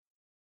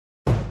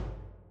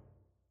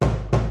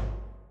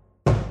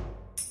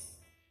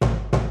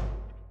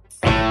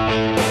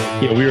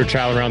We were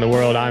traveling around the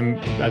world. I'm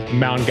a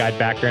mountain guide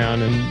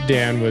background, and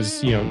Dan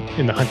was,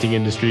 in the hunting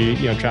industry,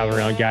 traveling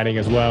around guiding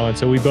as well. And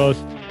so we both,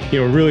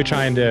 were really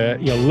trying to,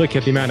 look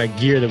at the amount of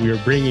gear that we were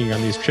bringing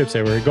on these trips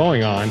that we were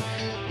going on.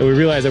 And we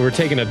realized that we're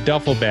taking a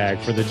duffel bag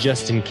for the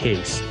just in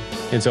case.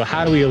 And so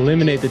how do we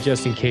eliminate the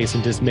just in case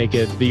and just make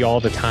it the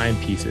all the time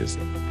pieces?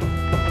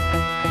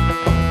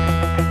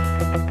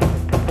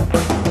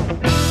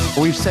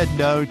 We've said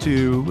no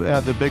to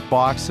the big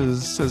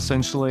boxes,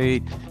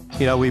 essentially.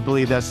 We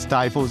believe that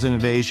stifles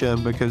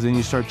innovation because then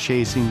you start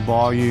chasing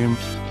volume.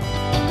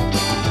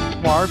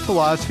 Our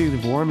philosophy of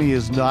Voormi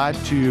is not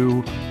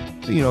to,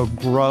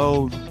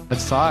 grow at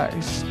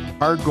size.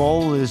 Our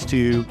goal is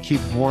to keep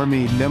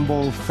Voormi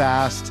nimble,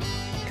 fast,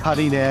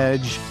 cutting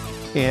edge,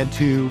 and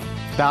to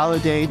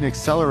validate and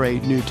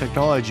accelerate new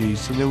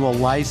technologies. And then we'll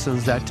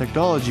license that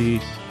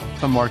technology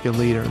to market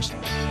leaders.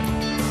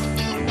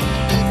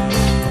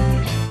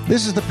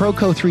 This is the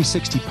Proco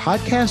 360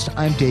 podcast.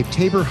 I'm Dave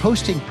Tabor,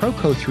 hosting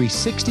Proco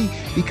 360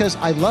 because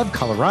I love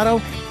Colorado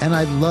and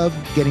I love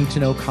getting to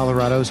know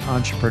Colorado's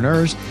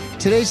entrepreneurs.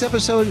 Today's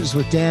episode is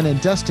with Dan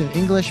and Dustin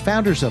English,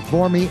 founders of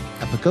Voormi,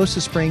 a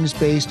Pagosa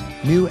Springs-based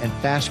new and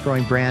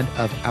fast-growing brand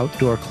of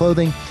outdoor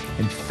clothing.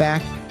 In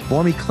fact,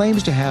 Voormi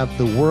claims to have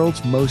the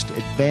world's most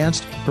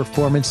advanced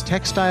performance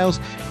textiles.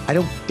 I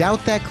don't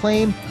doubt that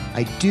claim.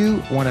 I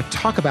do want to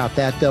talk about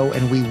that, though,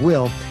 and we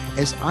will.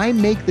 As I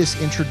make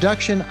this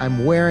introduction,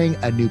 I'm wearing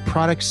a new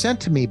product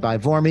sent to me by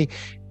Voormi.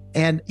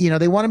 And,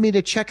 they wanted me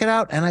to check it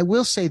out. And I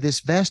will say this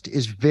vest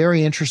is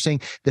very interesting.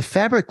 The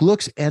fabric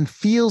looks and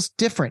feels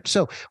different.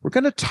 So we're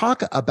going to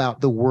talk about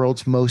the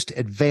world's most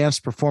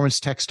advanced performance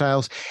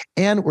textiles.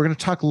 And we're going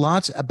to talk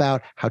lots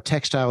about how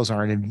textiles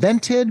are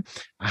invented,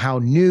 how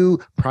new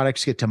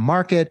products get to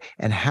market,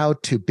 and how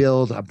to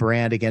build a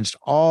brand against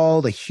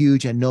all the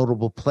huge and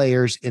notable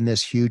players in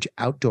this huge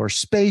outdoor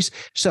space.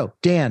 So,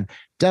 Dan,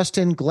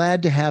 Dustin,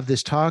 glad to have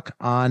this talk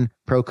on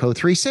Proco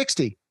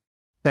 360.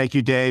 Thank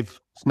you, Dave.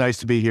 It's nice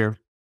to be here.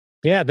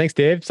 Yeah, thanks,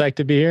 Dave. It's like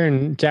to be here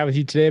and chat with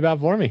you today about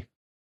Voormi.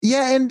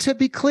 Yeah, and to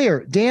be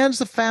clear, Dan's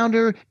the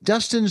founder,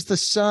 Dustin's the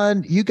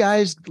son. You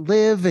guys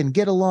live and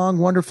get along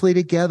wonderfully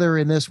together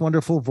in this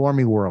wonderful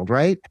Voormi world,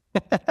 right?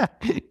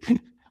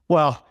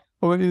 Well,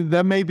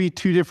 that may be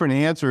two different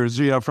answers.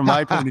 From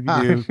my point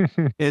of view,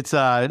 it's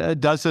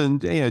Dustin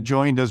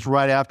joined us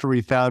right after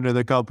we founded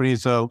the company,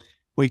 so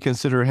we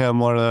consider him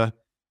one of the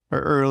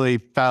early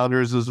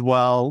founders as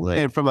well.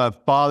 And from a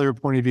father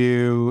point of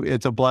view,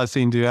 it's a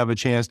blessing to have a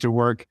chance to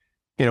work,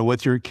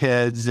 with your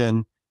kids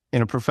and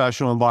in a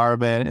professional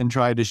environment and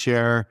try to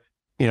share,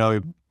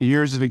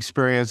 years of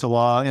experience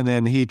along. And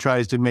then he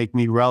tries to make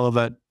me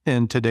relevant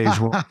in today's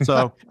world.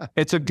 So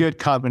it's a good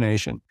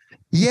combination.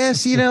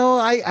 Yes,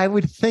 I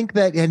would think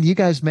that, and you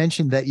guys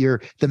mentioned that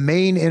the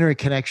main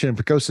interconnection in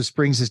Pagosa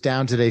Springs is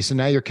down today. So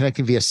now you're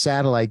connecting via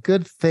satellite.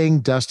 Good thing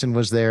Dustin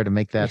was there to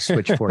make that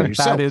switch for you.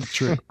 That is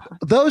true.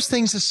 Those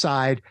things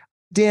aside,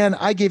 Dan,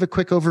 I gave a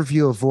quick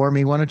overview of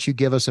Voormi. Why don't you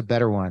give us a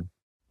better one?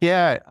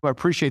 Yeah, I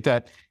appreciate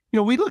that.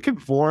 We look at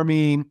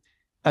Voormi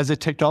as a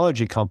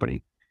technology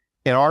company,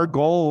 and our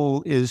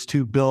goal is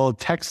to build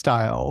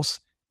textiles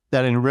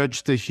that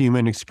enrich the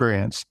human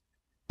experience.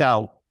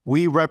 Now,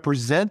 we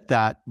represent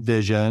that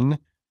vision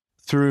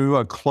through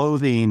a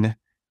clothing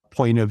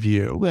point of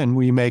view, and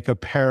we make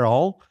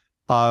apparel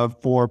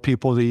for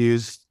people to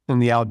use in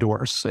the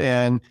outdoors.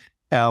 And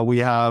we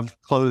have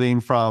clothing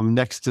from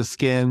next to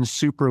skin,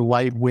 super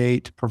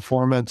lightweight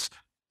performance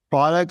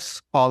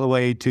products, all the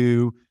way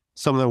to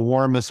some of the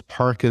warmest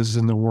parkas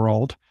in the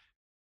world.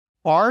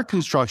 Our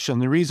construction,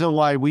 the reason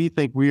why we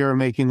think we are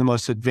making the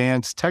most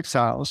advanced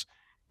textiles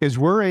is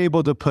we're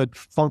able to put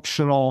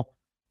functional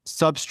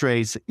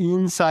substrates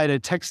inside a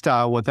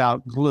textile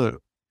without glue.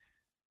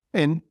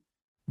 And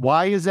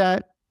why is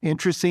that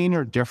interesting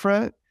or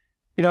different?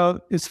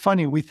 It's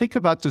funny. We think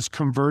about this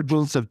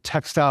convergence of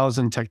textiles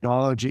and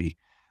technology.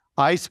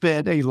 I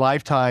spent a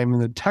lifetime in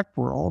the tech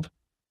world,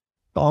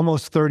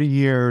 almost 30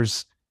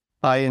 years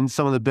in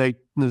some of the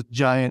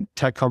giant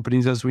tech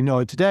companies as we know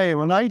it today. And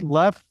when I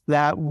left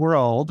that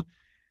world,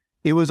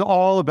 it was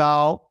all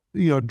about,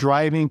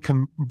 driving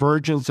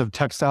convergence of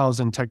textiles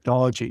and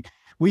technology.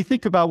 We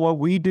think about what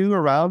we do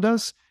around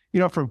us,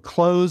 from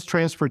clothes,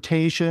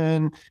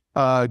 transportation,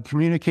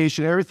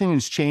 communication, everything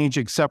has changed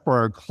except for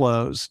our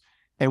clothes.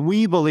 And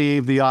we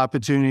believe the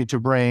opportunity to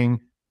bring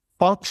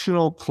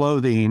functional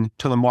clothing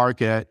to the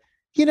market.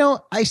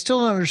 I still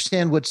don't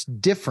understand what's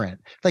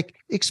different. Like,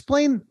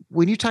 explain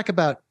when you talk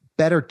about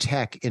better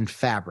tech in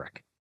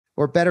fabric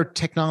or better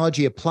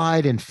technology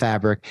applied in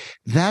fabric.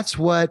 That's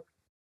what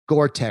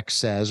Gore-Tex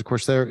says. Of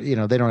course, they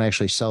don't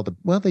actually sell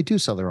they do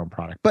sell their own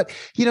product, but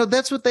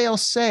that's what they all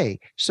say.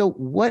 So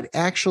what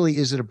actually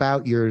is it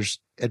about yours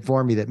at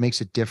Voormi that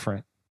makes it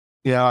different?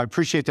 Yeah, I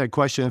appreciate that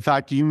question. In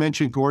fact, you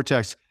mentioned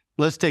Gore-Tex.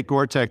 Let's take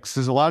Gore-Tex,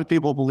 because a lot of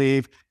people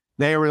believe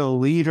they are a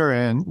leader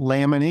in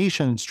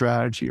lamination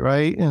strategy,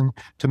 right? And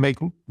to make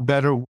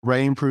better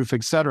rainproof,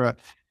 et cetera.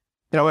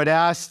 I would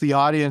ask the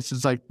audience,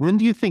 it's like, when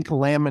do you think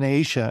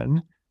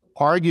lamination,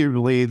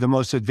 arguably the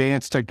most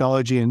advanced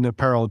technology in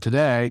apparel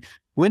today,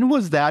 When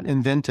was that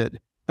invented?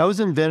 That was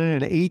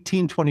invented in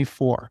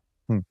 1824.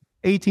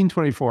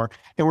 1824.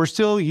 And we're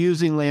still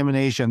using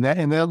lamination. That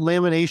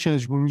lamination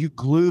is when you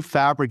glue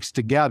fabrics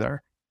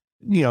together,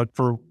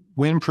 for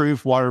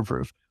windproof,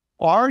 waterproof.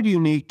 Our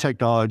unique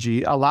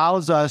technology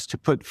allows us to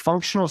put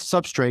functional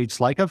substrates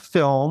like a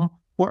film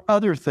or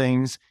other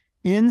things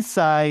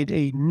inside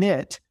a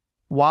knit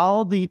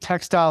while the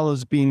textile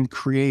is being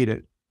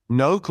created.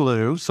 No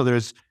glue. So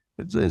there's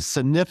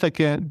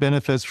significant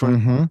benefits from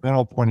an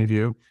environmental point of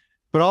view,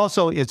 but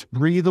also it's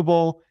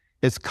breathable.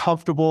 It's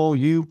comfortable.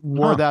 You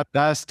wore that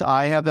vest.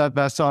 I have that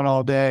vest on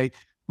all day.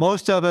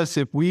 Most of us,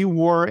 if we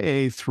wore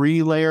a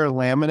 3-layer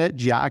laminate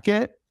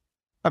jacket,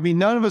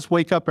 none of us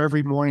wake up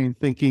every morning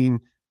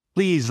thinking,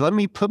 please let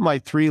me put my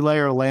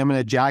 3-layer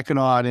laminate jacket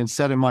on and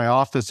sit in my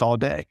office all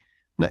day.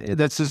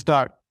 That's just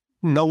not,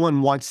 no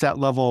one wants that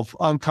level of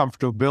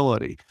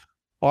uncomfortability.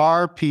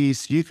 Our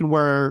piece, you can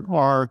wear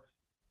our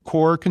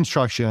core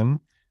construction,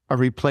 a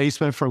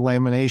replacement for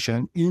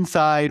lamination,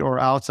 inside or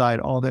outside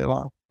all day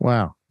long.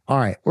 Wow. All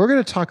right. We're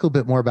going to talk a little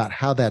bit more about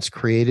how that's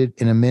created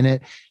in a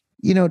minute.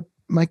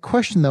 My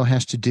question, though,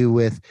 has to do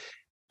with,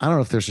 I don't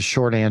know if there's a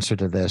short answer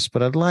to this,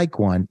 but I'd like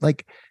one.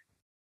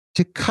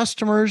 Do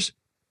customers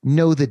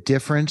know the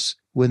difference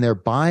when they're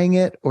buying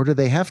it, or do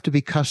they have to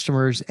be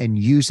customers and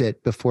use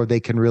it before they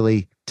can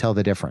really tell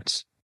the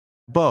difference?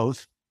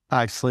 Both,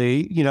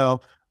 actually.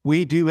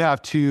 We do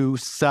have to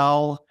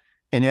sell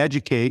and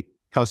educate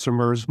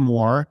customers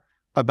more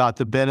about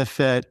the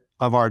benefit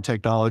of our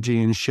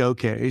technology and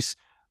showcase.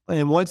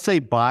 And once they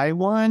buy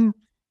one,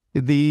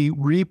 the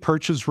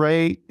repurchase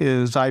rate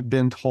I've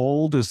been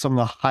told, is some of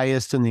the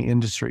highest in the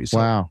industry. So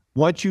wow.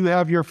 Once you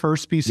have your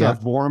first piece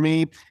of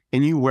Voormi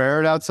and you wear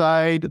it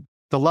outside,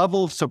 the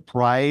level of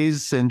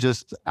surprise and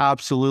just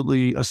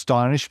absolutely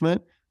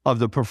astonishment of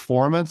the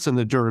performance and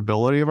the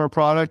durability of our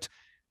product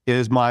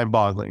is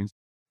mind-boggling.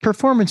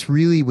 Performance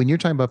really, when you're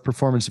talking about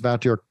performance of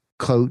outdoor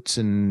coats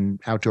and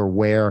outdoor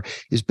wear,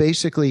 is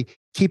basically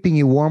keeping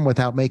you warm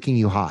without making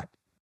you hot,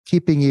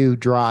 keeping you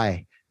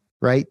dry,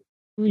 right?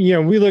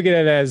 We look at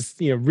it as,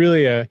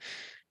 really a,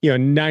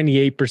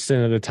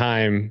 98% of the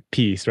time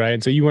piece, right?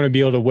 And so you want to be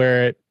able to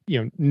wear it,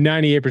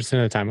 98%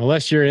 of the time,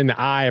 unless you're in the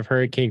eye of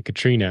Hurricane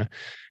Katrina,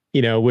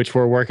 which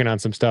we're working on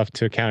some stuff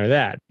to counter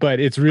that. But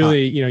it's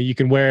really, you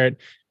can wear it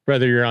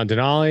whether you're on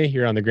Denali,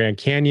 you're on the Grand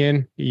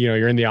Canyon,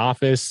 you're in the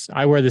office.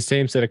 I wear the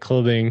same set of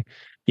clothing,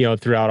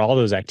 throughout all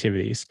those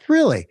activities.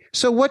 Really?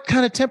 So what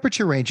kind of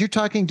temperature range? You're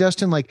talking,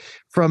 Dustin,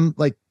 from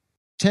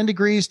 10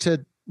 degrees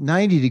to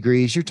 90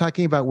 degrees. You're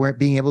talking about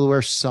being able to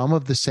wear some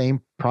of the same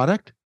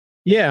product?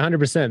 Yeah,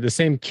 100%. The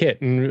same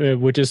kit,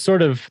 and which is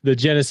sort of the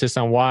genesis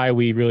on why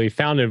we really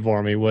founded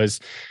Voormi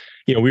was,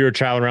 we were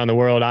traveling around the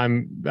world.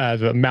 I'm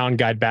a mountain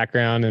guide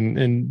background,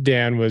 and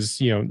Dan was,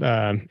 in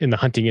the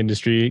hunting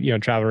industry,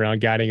 traveling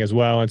around guiding as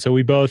well. And so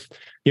we both,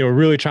 were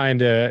really trying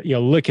to,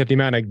 look at the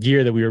amount of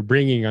gear that we were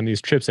bringing on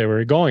these trips that we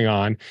were going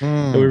on.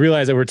 And we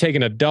realized that we're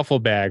taking a duffel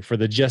bag for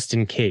the just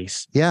in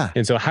case. Yeah.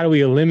 And so how do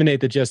we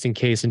eliminate the just in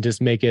case and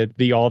just make it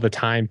the all the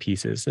time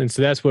pieces? And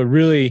so that's what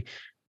really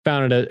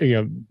founded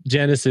a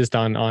genesis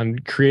on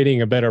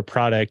creating a better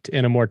product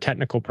and a more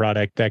technical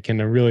product that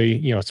can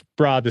really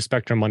broad the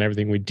spectrum on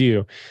everything we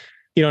do.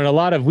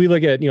 And we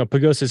look at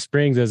Pagosa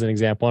Springs as an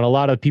example, and a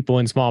lot of people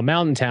in small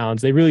mountain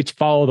towns, they really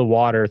follow the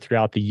water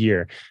throughout the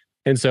year.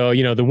 And so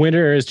the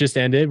winter has just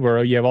ended,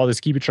 where you have all the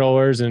ski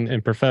patrollers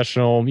and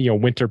professional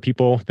winter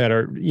people that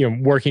are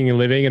working and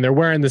living, and they're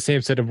wearing the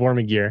same set of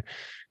Voormi gear.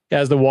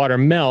 As the water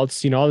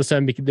melts, all of a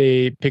sudden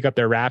they pick up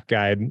their raft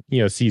guide,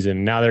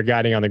 season. Now they're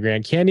guiding on the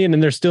Grand Canyon,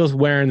 and they're still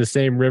wearing the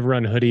same River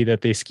Run hoodie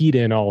that they skied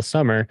in all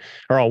summer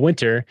or all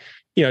winter,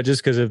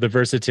 just because of the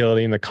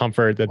versatility and the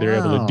comfort that they're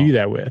able to do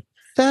that with.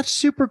 That's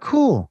super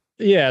cool.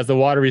 Yeah, as the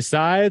water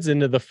resides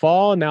into the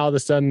fall, now all of a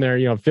sudden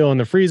they're, filling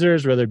the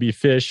freezers, whether it be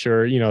fish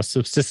or,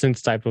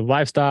 subsistence type of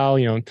lifestyle,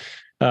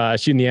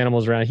 shooting the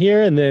animals around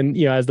here. And then,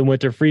 as the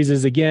winter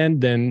freezes again,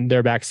 then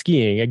they're back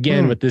skiing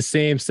again with the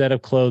same set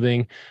of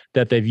clothing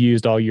that they've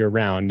used all year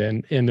round.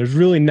 And there's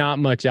really not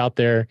much out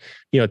there,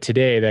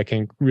 today that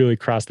can really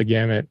cross the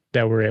gamut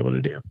that we're able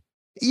to do.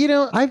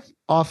 I've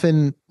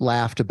often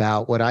laughed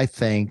about what I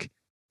think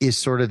is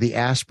sort of the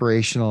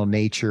aspirational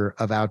nature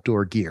of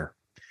outdoor gear.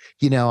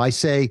 I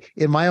say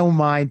in my own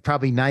mind,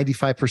 probably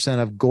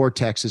 95% of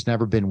Gore-Tex has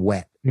never been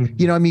wet.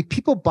 Mm-hmm.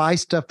 People buy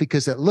stuff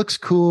because it looks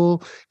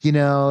cool,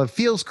 it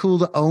feels cool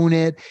to own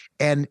it.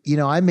 And,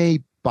 I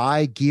may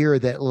buy gear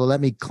that will let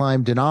me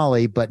climb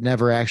Denali, but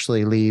never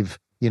actually leave,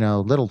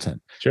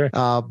 Littleton. Sure.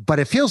 But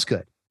it feels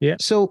good. Yeah.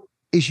 So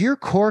is your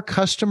core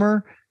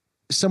customer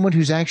someone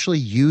who's actually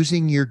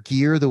using your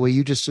gear the way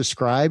you just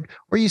described,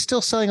 or are you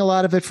still selling a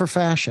lot of it for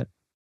fashion?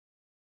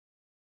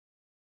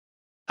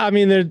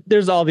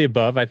 There's all the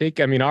above. I think,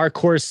 our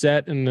core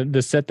set and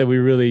the set that we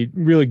really,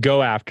 really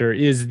go after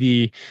is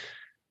the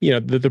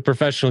the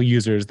professional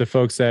users, the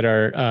folks that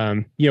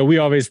are, we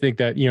always think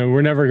that,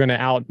 we're never going to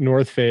out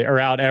North Face or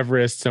out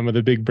Everest some of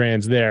the big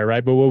brands there,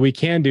 right? But what we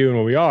can do and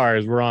what we are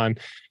is we're on,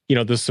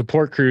 the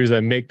support crews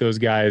that make those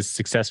guys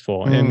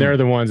successful. And they're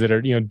the ones that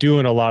are,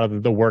 doing a lot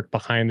of the work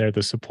behind there,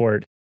 the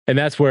support. And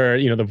that's where,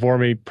 the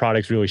Voormi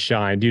products really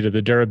shine due to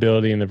the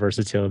durability and the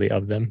versatility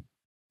of them.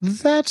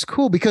 That's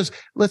cool because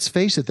let's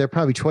face it, they're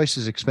probably twice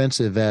as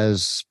expensive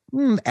as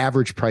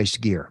average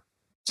priced gear,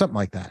 something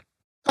like that,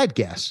 I'd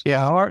guess.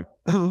 Yeah, our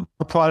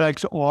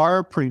products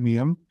are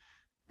premium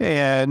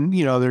and,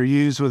 they're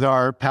used with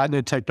our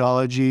patented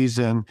technologies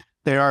and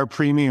they are a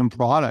premium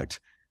product.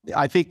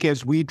 I think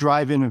as we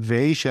drive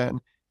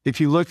innovation,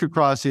 if you look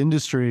across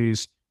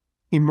industries,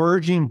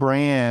 emerging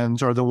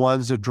brands are the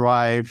ones that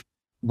drive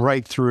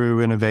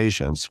breakthrough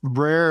innovations.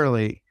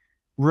 Rarely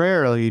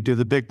do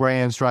the big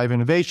brands drive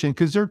innovation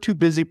because they're too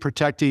busy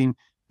protecting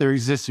their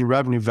existing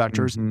revenue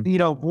vectors.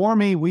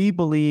 Voormi, we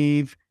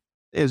believe,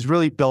 is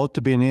really built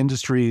to be an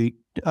industry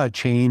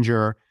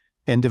changer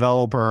and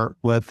developer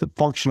with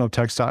functional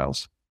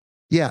textiles.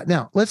 Yeah.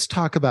 Now let's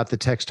talk about the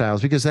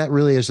textiles because that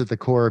really is at the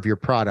core of your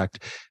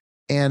product.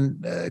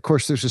 And of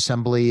course, there's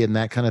assembly and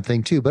that kind of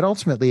thing too. But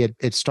ultimately,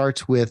 it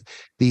starts with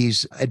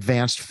these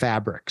advanced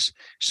fabrics.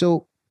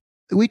 So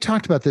we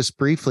talked about this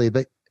briefly,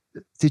 but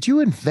did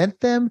you invent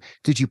them?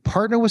 Did you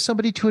partner with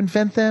somebody to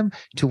invent them?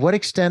 To what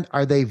extent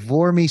are they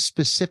Voormi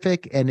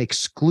specific and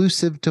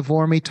exclusive to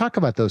Voormi? Talk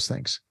about those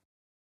things.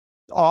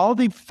 All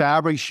the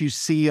fabrics you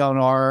see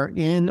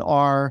in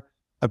our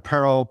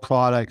apparel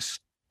products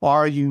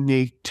are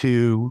unique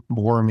to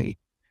Voormi,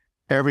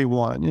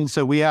 everyone. And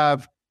so we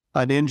have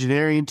an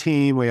engineering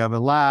team, we have a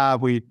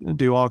lab, we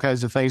do all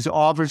kinds of things.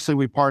 Obviously,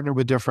 we partner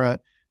with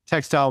different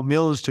textile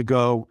mills to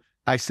go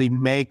actually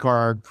make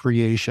our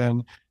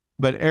creation,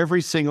 but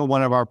every single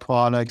one of our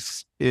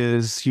products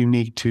is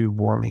unique to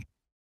Voormi.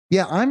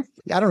 Yeah, I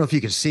don't know if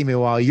you can see me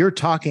while you're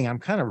talking. I'm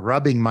kind of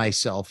rubbing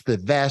myself, the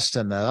vest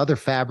and the other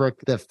fabric,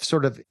 the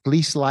sort of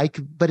fleece-like,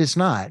 but it's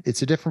not.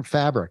 It's a different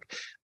fabric.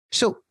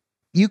 So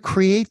you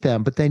create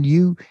them, but then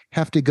you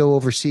have to go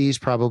overseas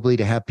probably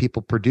to have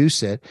people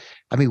produce it.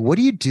 I mean, what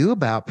do you do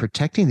about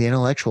protecting the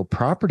intellectual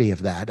property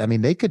of that? I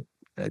mean, they could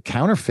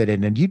counterfeit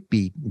it and you'd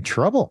be in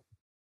trouble.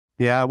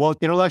 Yeah, well,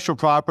 intellectual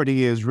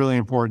property is really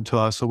important to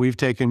us. So we've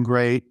taken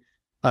great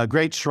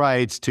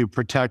strides to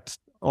protect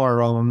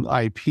our own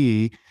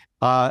IP,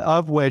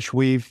 of which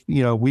we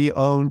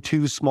own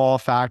 2 small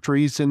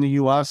factories in the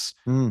U.S.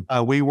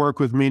 We work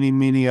with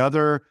many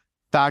other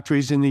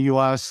factories in the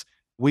U.S.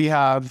 We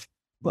have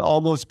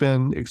almost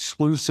been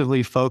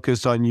exclusively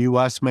focused on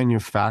U.S.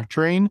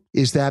 manufacturing.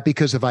 Is that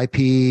because of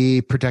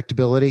IP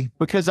protectability?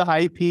 Because of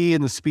IP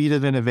and the speed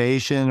of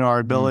innovation, our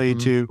ability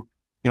to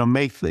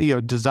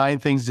design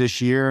things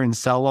this year and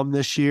sell them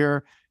this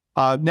year.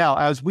 Now,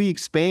 as we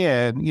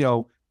expand,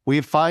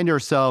 we find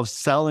ourselves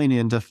selling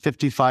into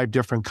 55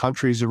 different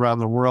countries around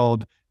the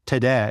world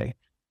today.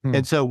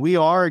 And so we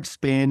are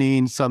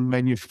expanding some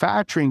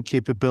manufacturing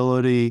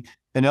capability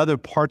in other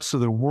parts of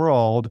the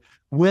world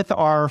with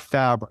our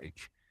fabric.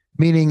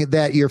 Meaning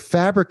that your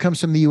fabric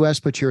comes from the U.S.,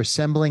 but you're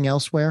assembling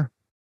elsewhere?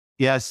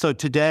 Yes. So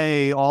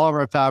today, all of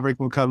our fabric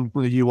will come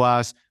from the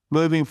U.S.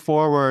 Moving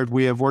forward,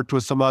 we have worked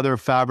with some other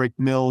fabric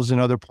mills in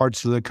other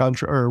parts of the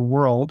country or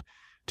world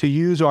to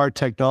use our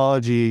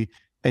technology.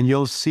 And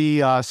you'll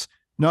see us,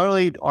 not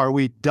only are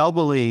we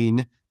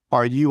doubling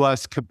our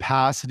U.S.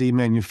 capacity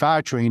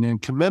manufacturing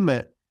and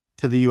commitment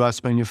to the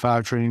U.S.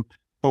 manufacturing,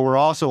 but we're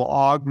also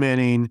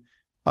augmenting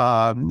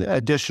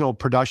additional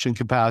production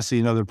capacity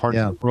in other parts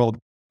of the world.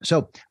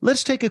 So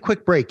let's take a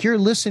quick break. You're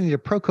listening to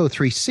Proco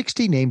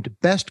 360, named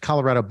Best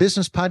Colorado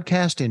Business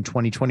Podcast in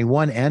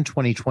 2021 and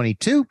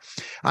 2022.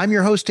 I'm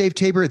your host, Dave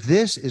Tabor.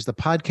 This is the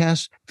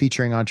podcast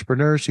featuring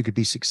entrepreneurs who could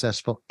be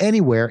successful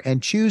anywhere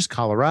and choose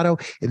Colorado,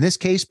 in this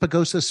case,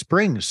 Pagosa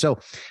Springs. So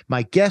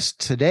my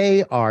guests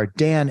today are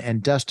Dan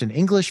and Dustin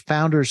English,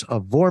 founders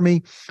of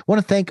Voormi. I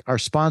want to thank our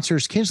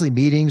sponsors, Kinsley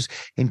Meetings.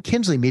 And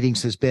Kinsley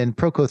Meetings has been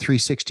Proco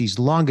 360's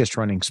longest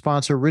running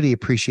sponsor. Really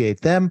appreciate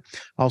them.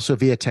 Also,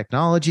 Via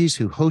Technologies,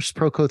 who hosts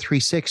Proco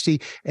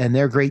 360 and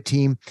their great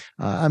team.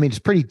 It's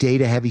a pretty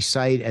data heavy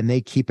site and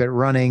they keep it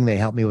running. They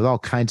help me with all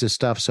kinds of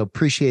stuff. So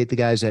appreciate the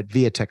guys at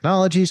Via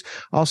Technologies.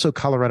 Also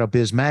Colorado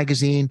Biz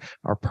Magazine.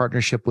 Our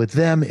partnership with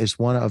them is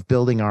one of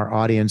building our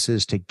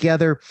audiences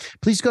together.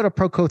 Please go to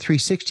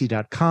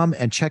proco360.com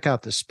and check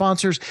out the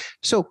sponsors.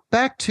 So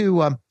back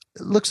to,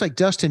 looks like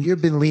Dustin,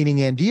 you've been leaning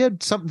in. Do you have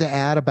something to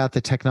add about the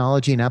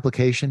technology and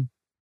application?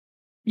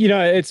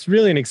 It's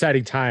really an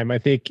exciting time. I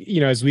think,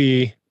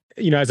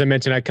 as I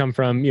mentioned, I come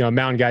from, a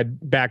mountain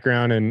guide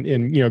background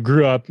and we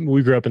grew up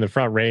in the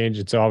Front Range.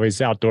 And so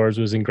always outdoors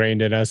was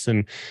ingrained in us.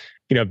 And,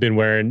 I've been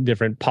wearing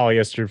different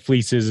polyester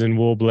fleeces and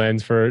wool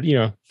blends for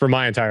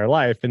my entire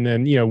life. And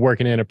then,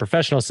 working in a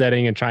professional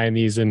setting and trying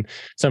these in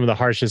some of the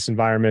harshest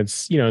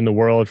environments, in the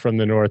world from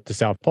the North to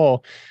South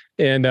Pole.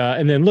 And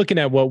then looking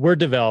at what we're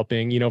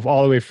developing,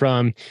 all the way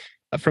from,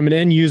 from an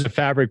end user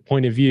fabric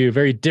point of view,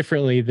 very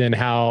differently than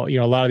how,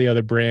 a lot of the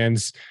other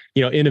brands,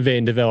 innovate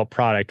and develop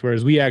product.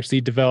 Whereas we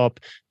actually develop,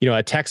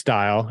 a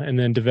textile and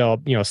then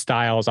develop,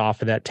 styles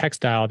off of that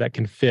textile that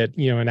can fit,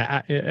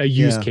 a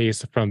use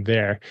case from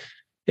there.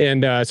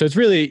 And so it's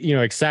really,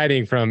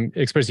 exciting from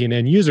especially an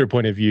end user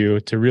point of view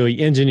to really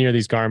engineer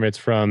these garments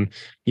from,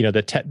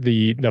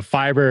 the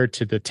fiber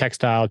to the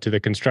textile to the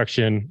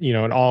construction,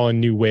 and all in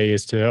new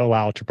ways to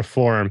allow it to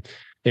perform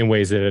in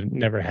ways that it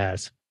never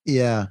has.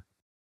 Yeah.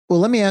 Well,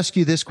 let me ask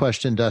you this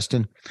question,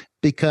 Dustin,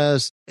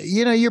 because,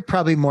 you're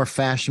probably more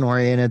fashion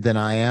oriented than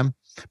I am.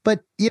 But,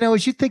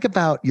 as you think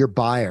about your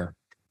buyer,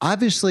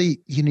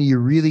 obviously, you're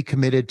really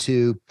committed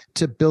to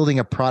building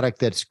a product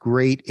that's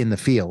great in the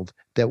field,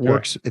 that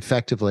works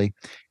effectively.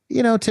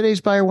 Today's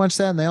buyer wants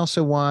that, and they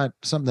also want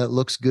something that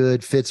looks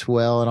good, fits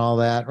well, and all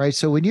that, right?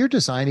 So when you're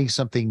designing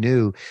something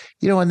new,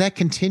 on that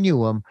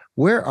continuum,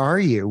 where are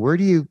you? Where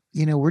do you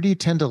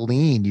tend to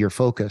lean your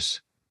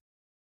focus?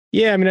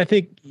 Yeah, I mean, I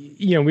think,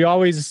 we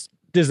always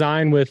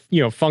design with,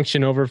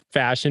 function over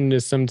fashion in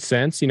some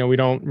sense. We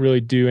don't really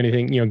do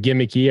anything,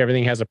 gimmicky.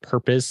 Everything has a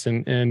purpose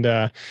and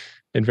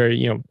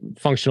very,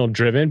 functional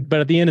driven.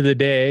 But at the end of the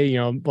day,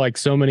 like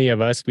so many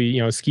of us,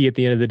 we, ski at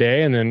the end of the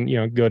day and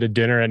then, go to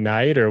dinner at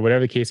night or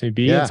whatever the case may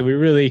be. Yeah. And so we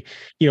really,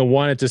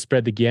 wanted to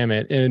spread the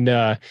gamut. And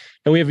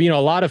we have, a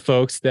lot of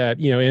folks that,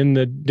 in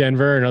the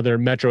Denver and other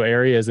metro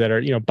areas that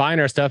are,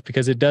 buying our stuff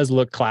because it does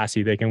look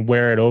classy. They can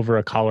wear it over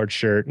a collared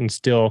shirt and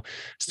still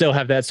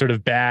have that sort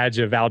of badge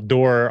of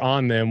outdoor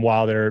on them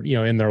while they're,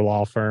 in their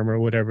law firm or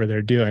whatever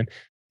they're doing.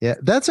 Yeah,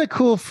 that's a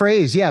cool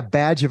phrase. Yeah,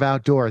 badge of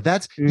outdoor.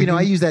 That's,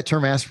 I use that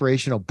term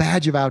aspirational,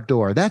 badge of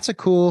outdoor. That's a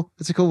cool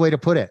way to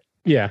put it.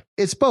 Yeah.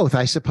 It's both,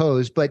 I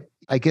suppose, but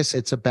I guess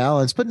it's a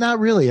balance, but not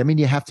really. I mean,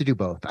 you have to do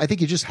both. I think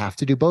you just have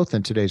to do both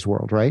in today's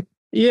world, right?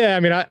 Yeah.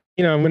 I mean,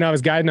 when I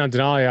was guiding on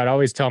Denali, I'd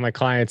always tell my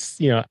clients,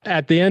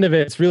 at the end of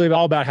it, it's really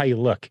all about how you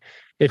look.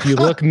 If you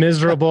look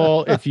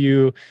miserable, if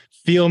you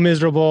feel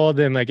miserable,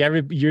 then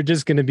you're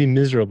just going to be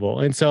miserable.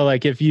 And so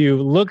if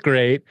you look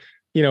great,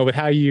 with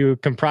how you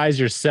comprise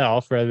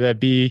yourself, whether that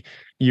be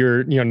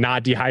you're,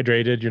 not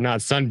dehydrated, you're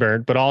not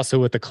sunburned, but also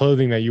with the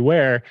clothing that you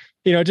wear,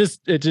 it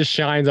just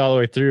shines all the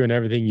way through in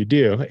everything you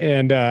do.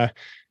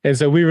 And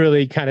so we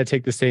really kind of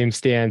take the same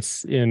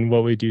stance in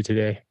what we do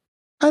today.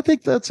 I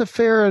think that's a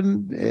fair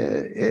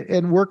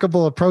and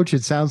workable approach,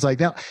 it sounds like.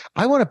 Now,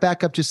 I want to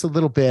back up just a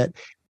little bit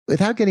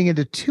without getting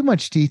into too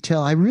much detail.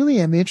 I really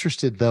am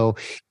interested, though,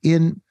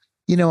 in,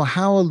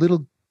 how a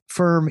little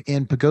firm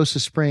in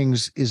Pagosa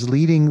Springs is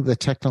leading the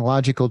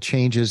technological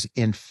changes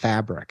in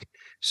fabric.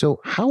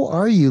 So how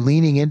are you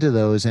leaning into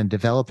those and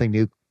developing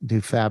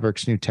new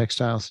fabrics, new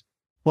textiles?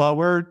 Well,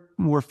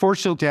 we're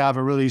fortunate to have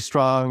a really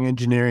strong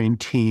engineering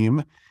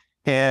team,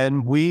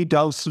 and we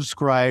don't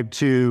subscribe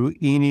to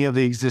any of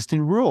the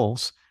existing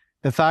rules.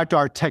 In fact,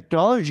 our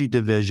technology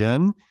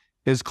division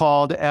is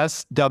called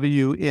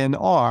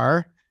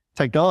SWNR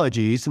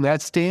Technologies, and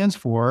that stands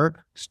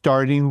for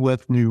Starting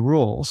with New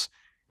Rules.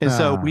 And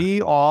so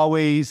we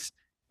always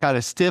kind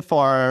of stiff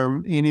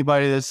arm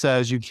anybody that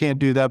says you can't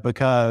do that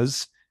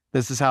because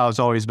this is how it's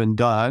always been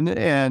done.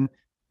 And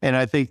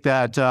I think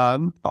that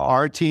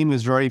our team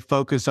is very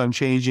focused on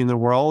changing the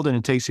world, and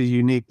it takes a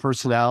unique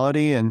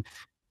personality and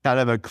kind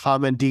of a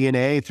common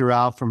DNA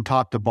throughout, from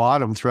top to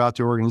bottom throughout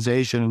the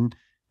organization.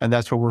 And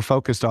that's what we're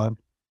focused on.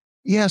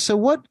 Yeah. So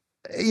what,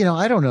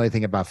 I don't know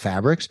anything about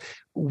fabrics.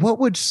 What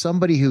would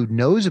somebody who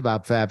knows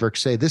about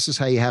fabrics say, this is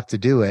how you have to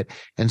do it?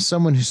 And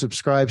someone who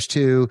subscribes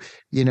to,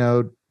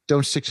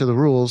 don't stick to the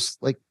rules.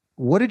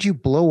 What did you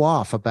blow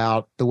off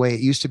about the way it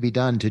used to be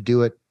done to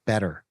do it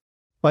better?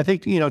 Well, I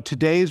think,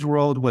 today's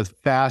world with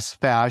fast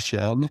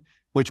fashion,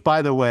 which,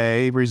 by the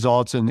way,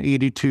 results in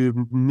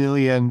 82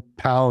 million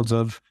pounds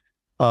of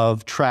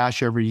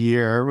trash every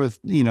year with,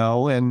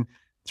 and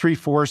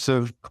 3/4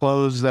 of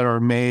clothes that are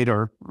made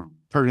are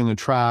put in the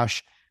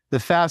trash. The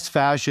fast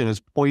fashion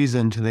is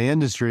poison to the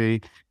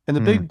industry, and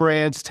the big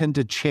brands tend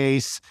to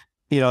chase,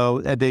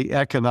 the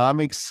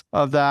economics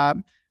of that.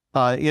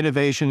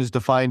 Innovation is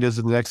defined as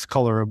the next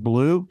color of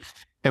blue,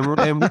 and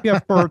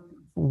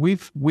we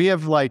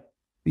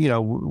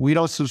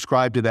don't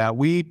subscribe to that.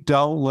 We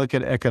don't look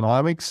at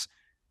economics.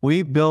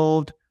 We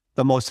build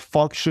the most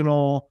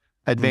functional,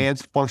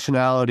 advanced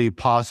functionality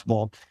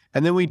possible,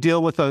 and then we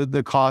deal with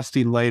the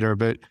costing later.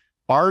 But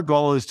our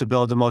goal is to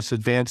build the most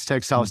advanced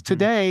textiles.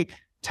 Today,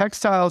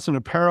 textiles and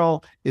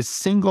apparel is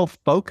single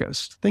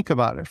focused. Think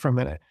about it for a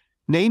minute.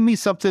 Name me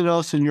something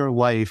else in your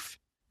life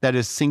that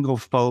is single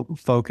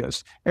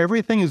focused.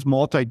 Everything is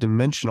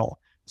multidimensional.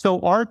 So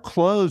our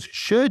clothes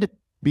should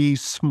be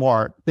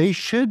smart. They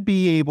should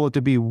be able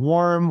to be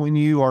warm when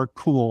you are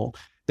cool.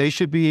 They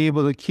should be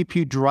able to keep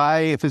you dry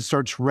if it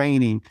starts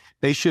raining.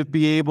 They should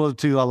be able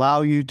to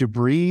allow you to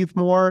breathe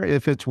more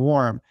if it's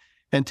warm.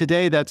 And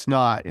today that's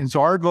not. And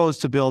so our goal is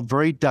to build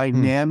very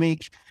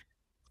dynamic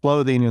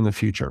clothing in the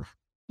future.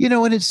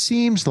 And it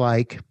seems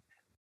like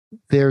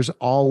there's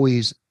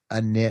always a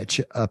niche,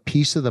 a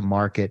piece of the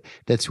market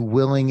that's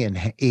willing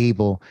and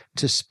able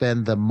to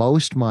spend the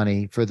most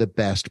money for the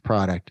best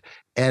product.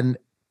 And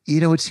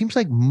it seems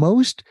like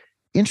most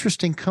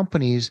interesting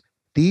companies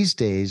these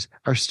days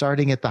are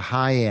starting at the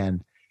high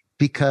end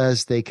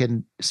because they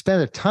can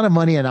spend a ton of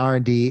money on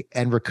R&D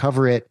and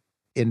recover it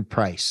in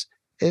price.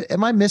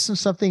 Am I missing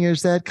something, or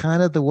is that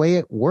kind of the way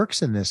it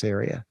works in this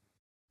area?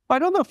 I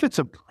don't know if it's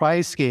a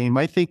price game.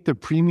 I think the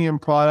premium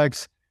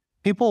products,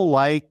 people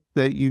like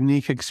the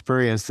unique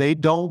experience. They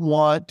don't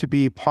want to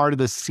be part of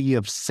the sea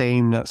of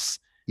sameness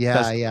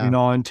that's going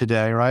on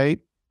today, right?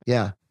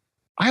 Yeah.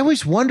 I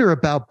always wonder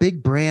about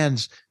big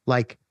brands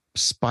like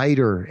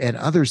Spider and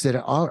others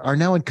that are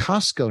now in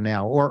Costco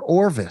now, or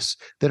Orvis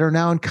that are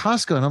now in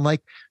Costco. And I'm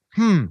like,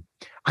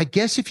 I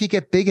guess if you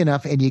get big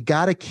enough and you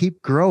got to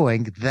keep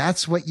growing,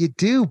 that's what you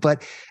do.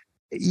 But,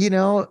 do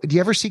you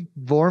ever see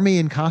Voormi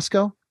in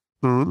Costco?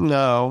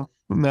 No.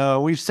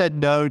 We've said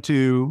no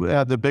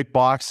to the big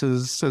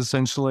boxes,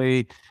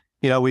 essentially.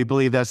 We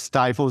believe that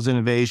stifles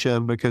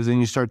innovation, because then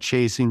you start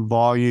chasing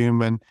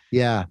volume and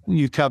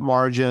you cut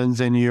margins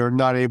and you're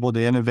not able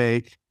to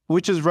innovate,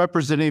 which is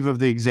representative of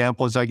the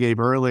examples I gave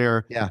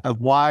earlier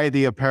of why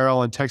the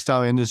apparel and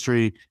textile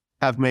industry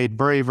have made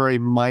very, very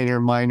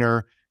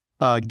minor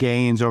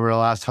gains over the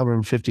last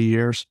 150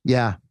 years.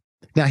 Yeah.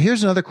 Now,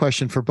 here's another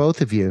question for both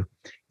of you.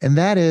 And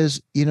that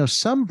is,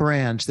 some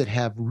brands that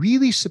have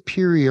really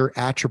superior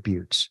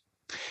attributes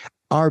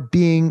are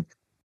being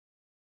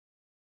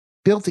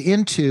built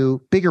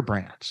into bigger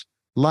brands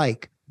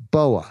like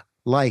BOA,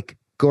 like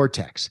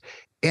Gore-Tex.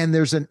 And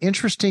there's an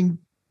interesting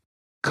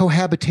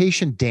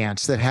cohabitation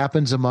dance that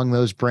happens among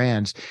those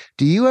brands.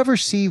 Do you ever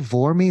see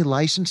Voormi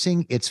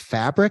licensing its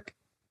fabric?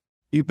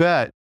 You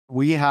bet.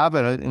 We have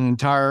an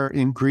entire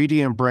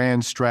ingredient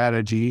brand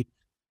strategy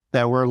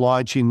that we're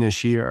launching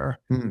this year.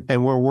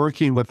 And we're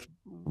working with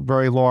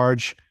very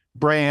large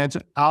brands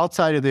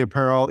outside of the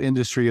apparel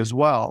industry as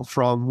well,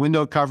 from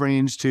window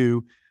coverings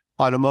to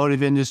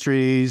automotive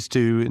industries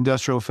to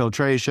industrial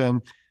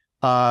filtration,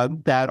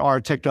 that our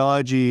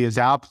technology is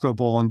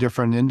applicable in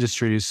different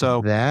industries.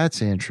 So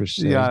that's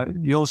interesting. Yeah,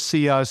 you'll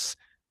see us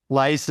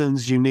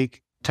license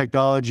unique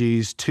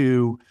technologies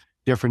to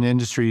different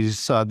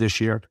industries this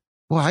year.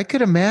 Well, I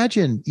could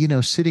imagine,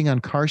 sitting on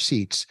car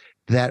seats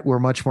that were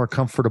much more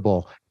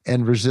comfortable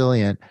and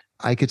resilient.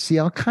 I could see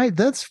all kinds.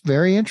 That's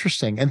very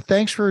interesting. And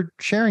thanks for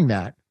sharing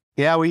that.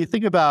 Yeah, when you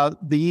think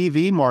about the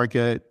EV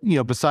market,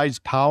 besides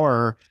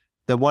power,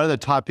 that one of the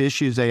top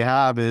issues they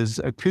have is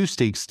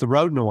acoustics, the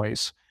road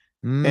noise.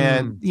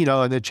 And,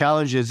 and the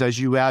challenge is, as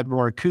you add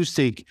more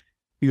acoustic,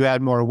 you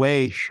add more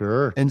weight.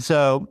 Sure. And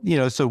so,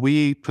 so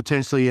we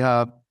potentially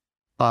have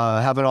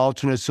an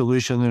alternate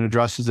solution that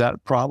addresses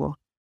that problem.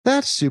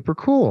 That's super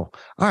cool.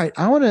 All right.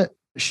 I want to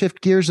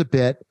shift gears a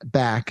bit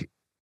back.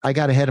 I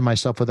got ahead of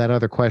myself with that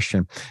other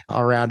question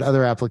around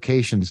other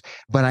applications,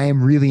 but I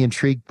am really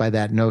intrigued by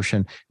that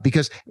notion,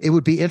 because it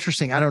would be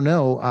interesting. I don't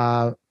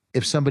know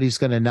if somebody's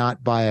going to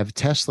not buy a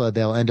Tesla,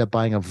 they'll end up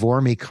buying a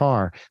Voormi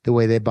car the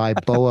way they buy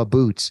BOA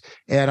boots.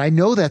 And I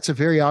know that's a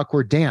very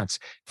awkward dance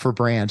for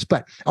brands.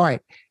 But all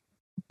right,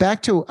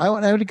 I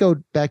want to go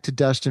back to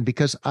Dustin,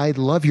 because I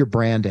love your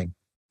branding.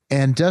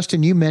 And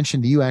Dustin, you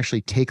mentioned that you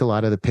actually take a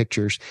lot of the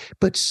pictures,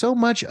 but so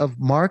much of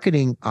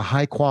marketing a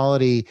high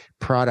quality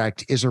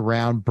product is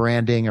around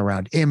branding,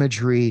 around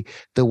imagery.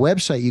 The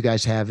website you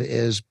guys have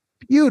is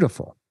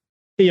beautiful.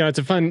 It's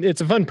a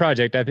fun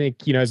project. I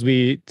think, as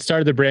we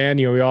started the brand,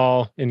 we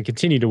all and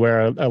continue to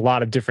wear a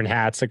lot of different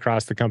hats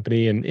across the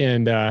company.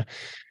 And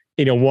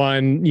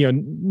one,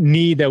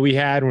 need that we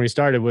had when we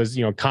started was,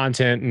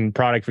 content and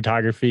product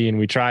photography. And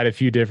we tried a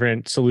few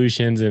different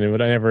solutions, and it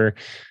never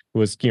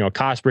was,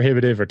 cost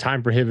prohibitive or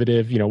time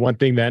prohibitive. One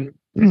thing that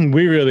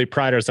we really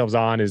pride ourselves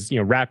on is,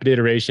 rapid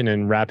iteration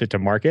and rapid to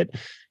market.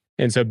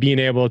 And so being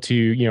able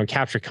to,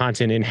 capture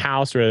content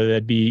in-house, whether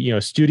that be,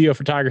 studio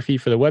photography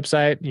for the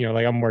website,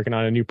 like I'm working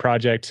on a new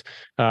project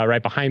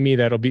right behind me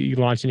that'll be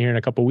launching here in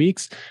a couple of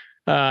weeks.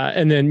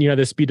 And then,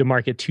 the speed to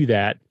market to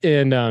that,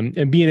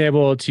 and being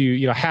able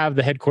to, have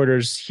the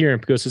headquarters here in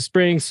Pagosa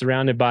Springs,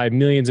 surrounded by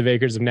millions of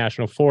acres of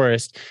national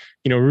forest,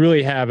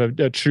 really have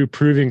a true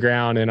proving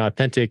ground and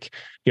authentic,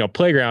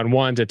 playground,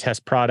 one, to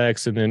test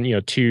products, and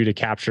then, two, to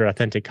capture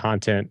authentic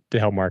content to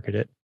help market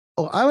it.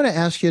 Oh, I want to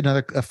ask you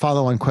a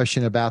follow-on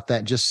question about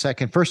that in just a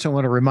second. First, I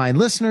want to remind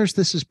listeners,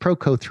 this is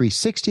Proco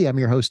 360. I'm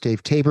your host,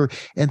 Dave Tabor,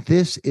 and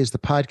this is the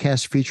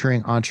podcast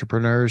featuring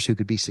entrepreneurs who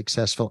could be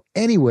successful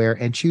anywhere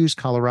and choose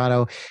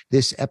Colorado.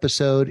 This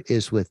episode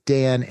is with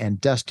Dan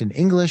and Dustin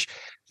English,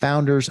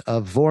 founders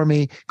of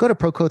Voormi. Go to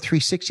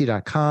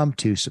proco360.com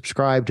to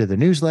subscribe to the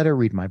newsletter,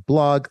 read my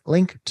blog,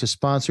 link to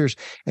sponsors,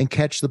 and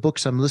catch the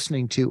books I'm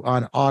listening to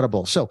on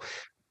Audible. So,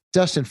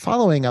 Dustin,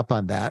 following up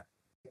on that,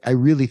 I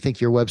really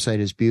think your website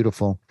is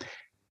beautiful.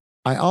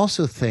 I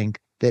also think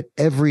that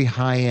every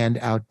high-end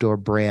outdoor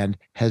brand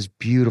has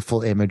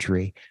beautiful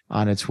imagery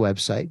on its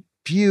website,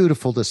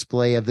 beautiful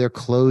display of their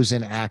clothes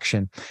in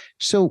action.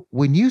 So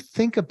when you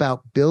think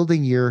about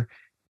building your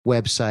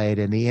website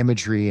and the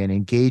imagery and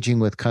engaging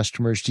with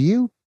customers, do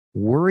you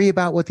worry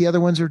about what the other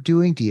ones are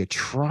doing? Do you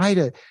try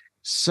to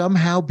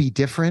somehow be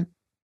different?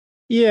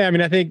 Yeah, I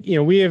mean, I think,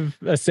 we have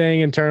a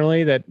saying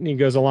internally that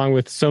goes along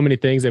with so many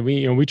things that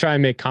we try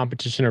and make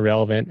competition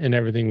irrelevant in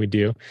everything we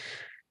do.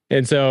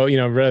 And so,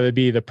 whether it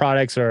be the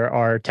products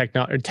or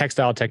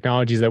textile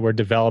technologies that we're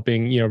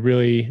developing,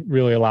 really,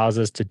 really allows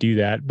us to do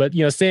that. But,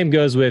 same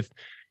goes with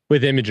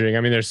imaging. I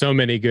mean, there's so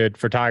many good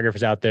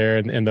photographers out there,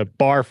 and the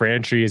bar for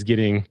entry is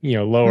getting,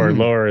 lower and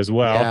lower as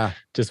well,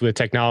 just with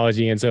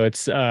technology. And so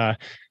it's,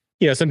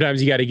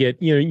 sometimes you got to get,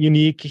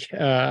 unique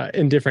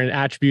in different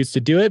attributes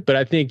to do it. But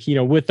I think,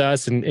 with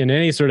us and in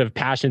any sort of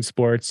passion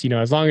sports,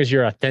 as long as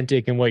you're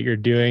authentic in what you're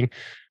doing,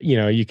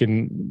 you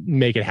can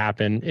make it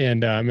happen.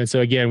 And so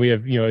again, we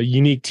have, a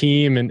unique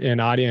team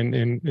and audience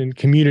and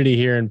community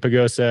here in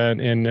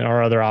Pagosa and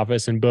our other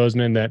office in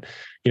Bozeman that,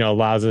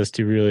 allows us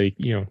to really,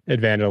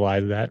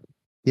 evangelize that.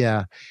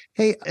 Yeah.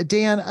 Hey,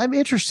 Dan, I'm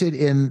interested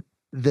in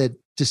the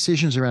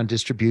decisions around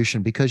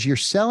distribution because you're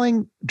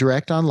selling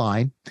direct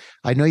online.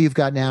 I know you've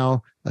got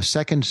now a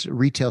second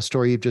retail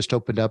store you've just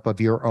opened up of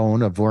your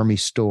own, a Voormi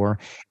store,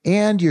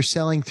 and you're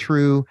selling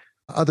through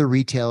other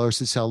retailers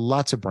that sell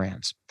lots of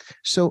brands.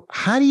 So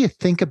how do you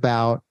think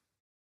about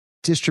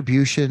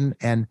distribution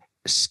and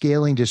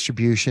scaling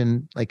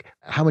distribution? Like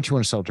how much you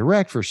want to sell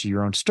direct versus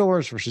your own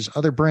stores versus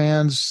other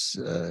brands?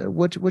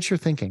 What's your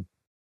thinking?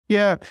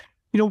 Yeah.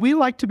 We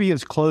like to be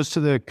as close to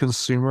the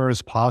consumer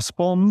as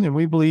possible. And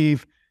we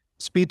believe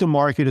speed to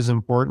market is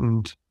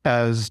important,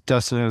 as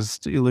Dustin has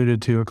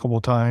alluded to a couple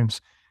of times.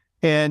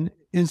 And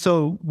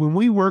so when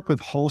we work with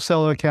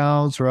wholesale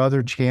accounts or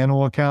other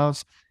channel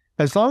accounts,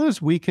 as long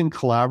as we can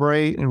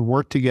collaborate and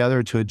work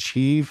together to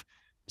achieve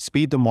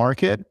speed to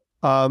market,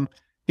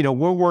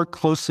 we'll work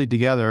closely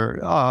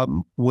together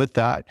with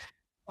that.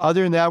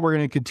 Other than that, we're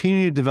going to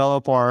continue to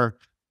develop our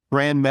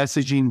brand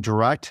messaging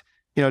direct.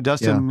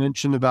 Dustin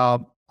mentioned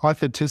about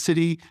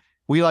authenticity.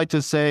 We like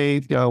to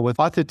say, with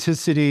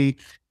authenticity,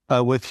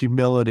 with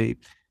humility.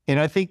 And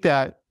I think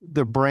that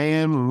the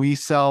brand, when we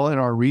sell in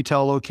our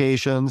retail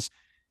locations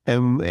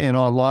and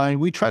online,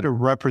 we try to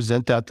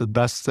represent that the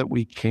best that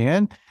we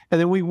can. And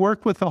then we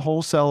work with the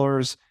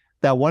wholesalers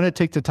that want to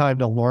take the time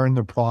to learn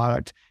the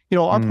product.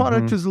 Our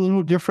product is a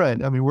little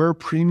different. I mean, we're a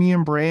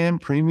premium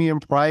brand, premium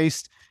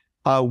priced.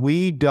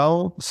 We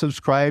don't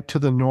subscribe to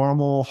the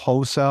normal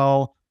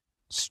wholesale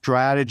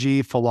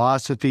strategy,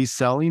 philosophy,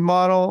 selling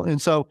model.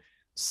 And so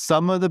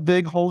some of the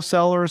big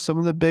wholesalers, some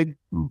of the big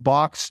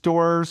box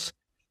stores,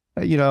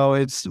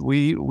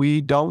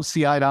 we don't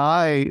see eye to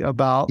eye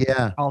about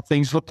how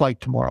things look like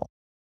tomorrow.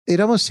 It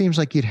almost seems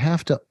like you'd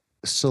have to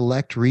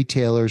select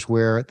retailers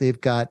where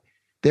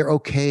they're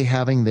okay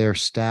having their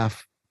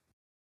staff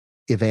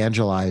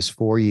evangelize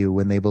for you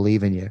when they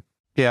believe in you.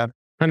 Yeah.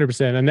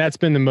 100%. And that's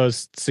been the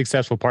most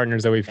successful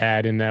partners that we've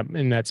had in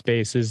that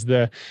space is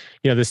the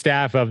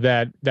staff of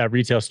that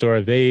retail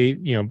store. They,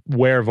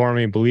 wear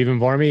Voormi, believe in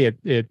Voormi.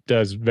 It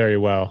does very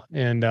well.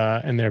 And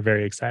they're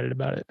very excited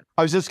about it.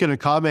 I was just going to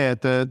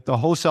comment that the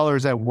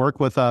wholesalers that work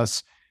with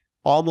us,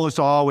 almost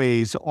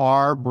always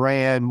our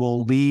brand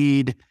will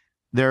lead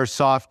their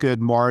soft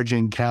good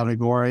margin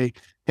category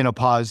in a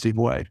positive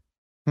way.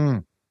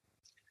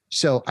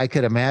 So I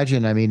could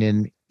imagine, I mean,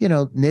 in,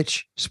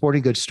 niche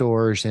sporting goods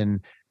stores and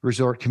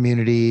resort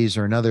communities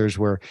or in others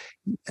where,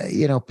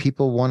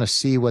 people want to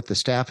see what the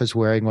staff is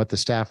wearing, what the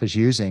staff is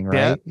using,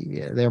 right?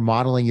 Yeah. They're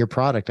modeling your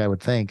product, I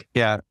would think.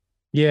 Yeah.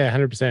 Yeah,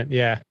 100%.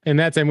 Yeah. And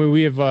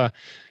we have, a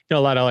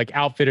lot of like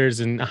outfitters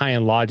and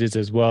high-end lodges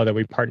as well that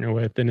we partner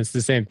with. And it's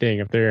the same thing.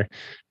 If they're,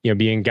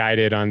 being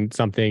guided on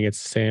something,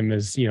 it's the same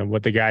as,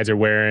 what the guys are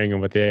wearing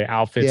and what the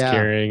outfit's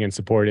carrying and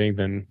supporting,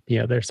 then,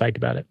 they're psyched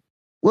about it.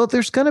 Well,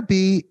 there's going to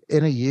be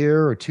in a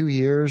year or 2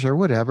 years or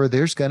whatever,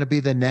 there's going to be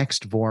the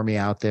next Voormi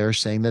out there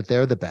saying that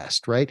they're the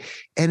best, right?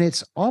 And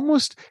it's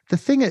almost the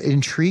thing that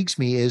intrigues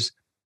me is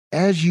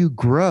as you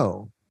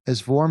grow,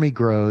 as Voormi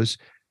grows,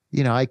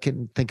 I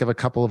can think of a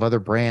couple of other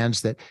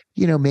brands that,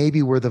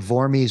 maybe were the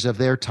Voormis of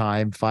their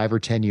time 5 or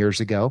 10 years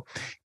ago,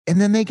 and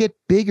then they get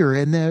bigger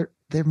and they're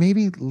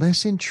maybe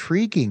less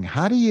intriguing.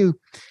 How do you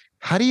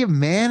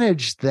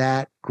manage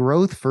that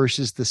growth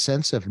versus the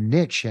sense of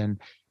niche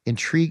and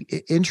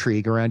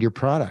intrigue around your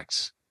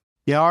products?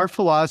 Yeah, our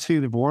philosophy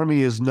of the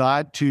Voormi is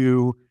not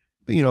to,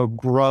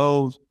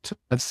 grow to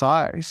that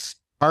size.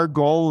 Our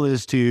goal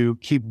is to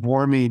keep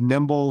Voormi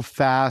nimble,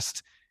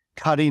 fast,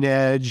 cutting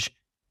edge,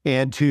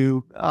 and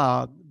to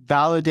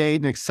validate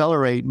and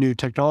accelerate new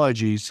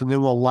technologies. And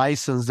then we'll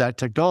license that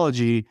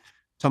technology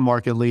to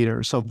market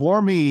leaders. So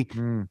Voormi,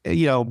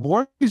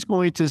 Voormi is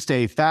going to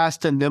stay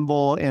fast and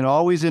nimble and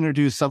always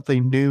introduce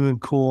something new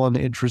and cool and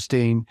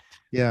interesting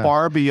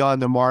far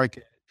beyond the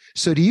market.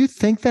 So do you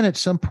think that at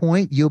some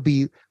point you'll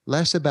be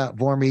less about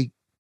Voormi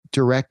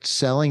direct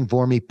selling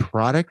Voormi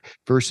product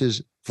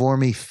versus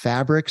Voormi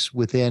fabrics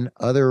within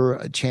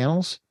other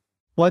channels?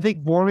 Well, I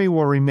think Voormi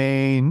will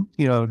remain,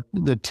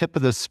 the tip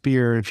of the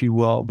spear, if you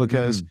will,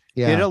 because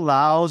it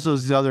allows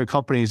those other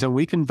companies, and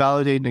we can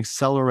validate and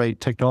accelerate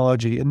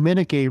technology and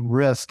mitigate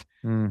risk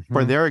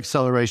for their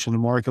acceleration in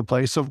the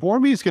marketplace. So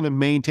Voormi is going to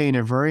maintain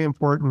a very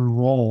important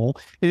role.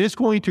 It is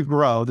going to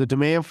grow. The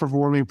demand for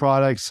Voormi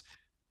products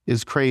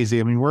is crazy.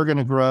 I mean, we're going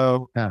to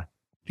grow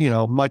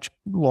much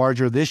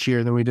larger this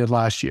year than we did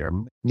last year.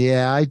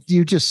 Yeah,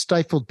 you just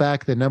stifled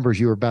back the numbers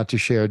you were about to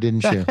share,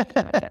 didn't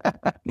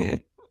you?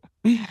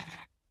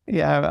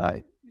 Yeah,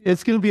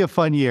 it's going to be a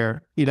fun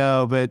year,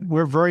 but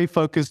we're very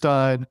focused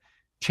on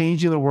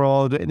changing the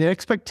world and the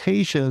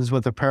expectations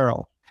with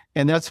apparel.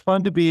 And that's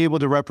fun to be able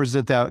to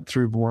represent that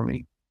through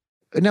Voormi.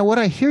 Now, what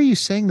I hear you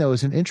saying, though,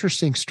 is an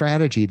interesting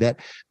strategy that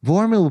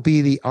Voormi will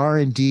be the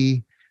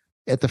R&D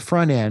at the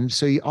front end.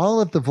 So all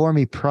of the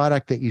Voormi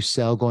product that you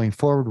sell going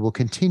forward will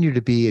continue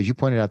to be, as you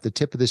pointed out, the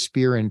tip of the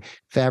spear in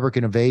fabric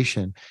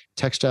innovation,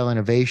 textile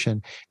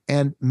innovation.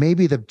 And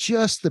maybe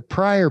just the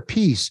prior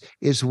piece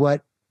is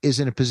what is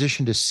in a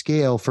position to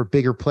scale for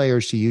bigger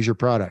players to use your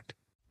product.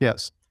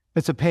 Yes.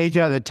 It's a page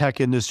out of the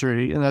tech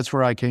industry, and that's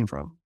where I came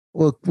from.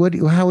 Well,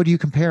 how would you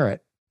compare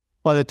it?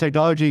 Well, the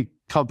technology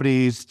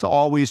companies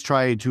always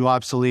try to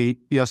obsolete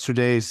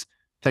yesterday's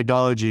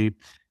technology,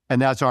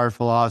 and that's our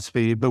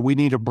philosophy. But we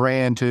need a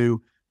brand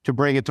to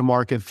bring it to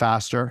market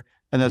faster,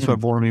 and that's what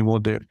Voormi will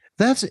do.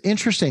 That's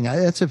interesting.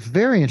 That's a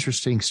very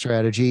interesting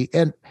strategy.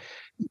 And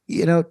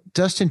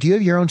Dustin, do you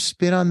have your own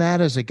spin on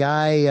that as a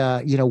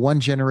guy? One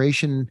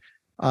generation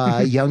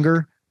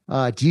younger.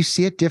 Do you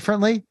see it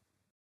differently?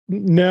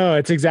 No,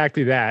 it's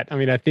exactly that. I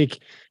mean, I think,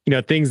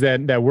 things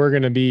that we're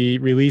going to be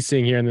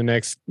releasing here in the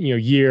next,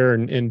 year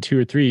and 2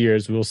 or 3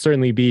 years will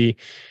certainly be,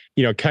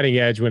 cutting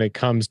edge when it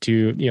comes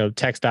to,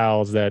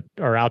 textiles that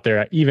are out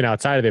there, even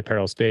outside of the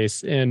apparel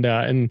space. And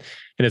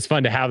it's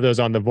fun to have those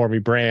on the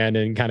Voormi brand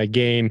and kind of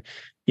gain,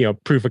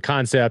 proof of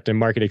concept and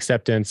market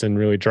acceptance and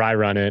really dry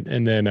run it.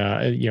 And then,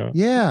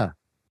 Yeah,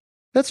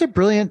 that's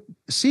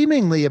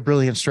seemingly a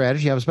brilliant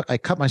strategy. I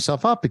cut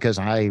myself up because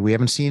we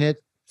haven't seen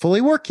it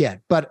fully work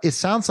yet, but it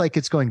sounds like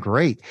it's going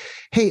great.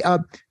 Hey,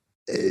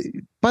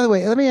 by the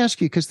way, let me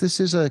ask you, because this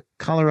is a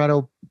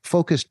Colorado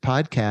focused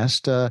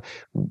podcast.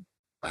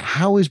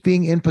 How is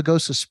being in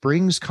Pagosa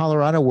Springs,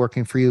 Colorado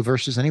working for you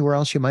versus anywhere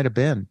else you might have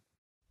been?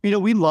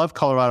 We love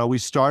Colorado. We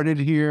started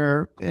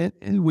here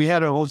and we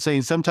had an old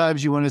saying,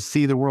 sometimes you want to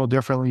see the world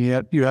differently,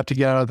 yet you have to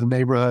get out of the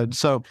neighborhood.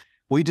 So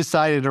we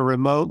decided a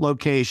remote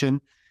location.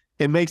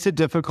 It makes it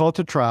difficult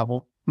to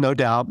travel, no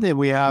doubt. And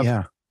we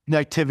have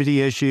connectivity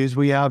issues.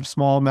 We have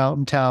small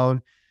mountain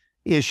town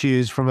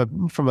issues from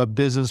a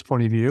business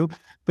point of view.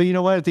 But you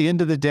know what? At the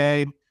end of the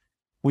day,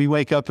 we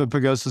wake up in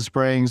Pagosa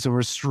Springs and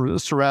we're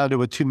surrounded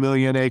with 2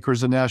 million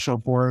acres of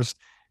national forest,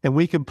 and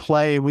we can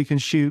play and we can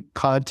shoot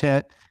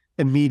content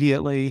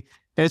immediately.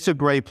 And it's a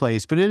great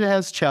place, but it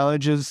has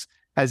challenges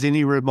as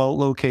any remote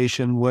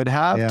location would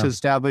have to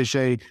establish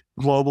a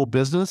global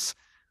business.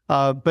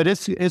 But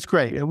it's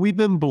great. And we've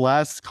been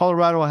blessed.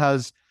 Colorado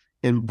has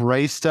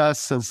embraced us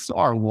since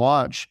our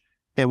launch,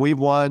 and we've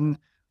won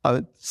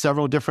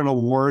several different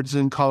awards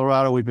in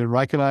Colorado. We've been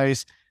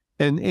recognized,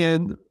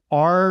 and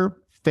our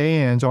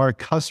fans, our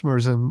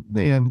customers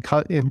in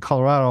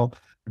Colorado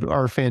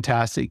are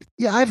fantastic.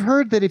 Yeah, I've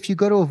heard that if you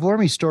go to a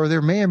Voormi store,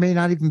 there may or may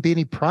not even be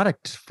any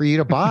product for you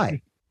to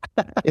buy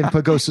in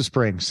Pagosa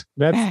Springs.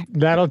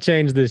 That'll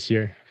change this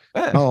year.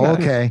 Oh,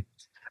 okay.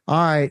 All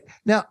right.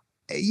 Now,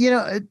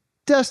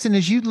 Dustin,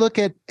 as you look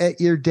at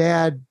your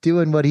dad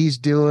doing what he's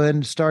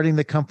doing, starting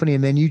the company,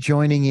 and then you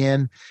joining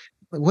in,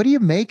 what do you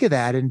make of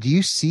that? And do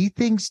you see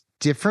things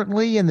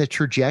differently in the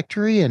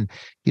trajectory and,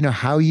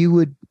 how you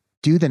would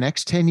do the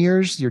next 10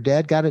 years? Your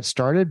dad got it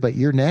started, but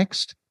you're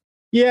next?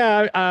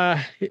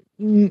 Yeah,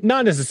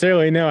 not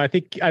necessarily. No, I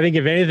think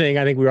if anything,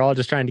 I think we're all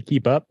just trying to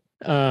keep up.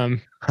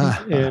 And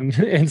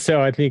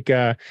so I think,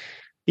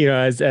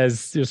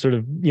 as you're sort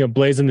of,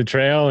 blazing the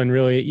trail and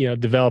really,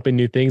 developing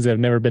new things that have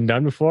never been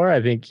done before,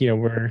 I think,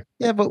 we're.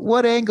 Yeah, but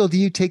what angle do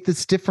you take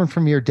that's different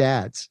from your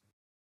dad's?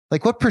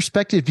 Like, what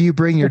perspective do you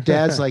bring your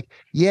dad's like,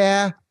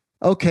 yeah,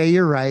 okay,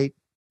 you're right.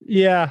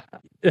 Yeah.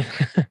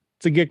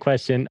 It's a good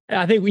question.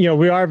 I think,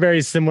 we are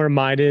very similar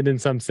minded in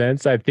some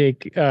sense. I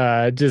think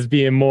just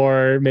being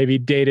more maybe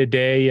day to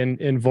day in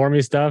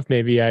Voormi stuff,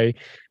 maybe I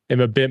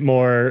am a bit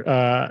more,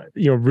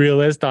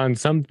 realist on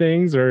some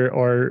things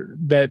or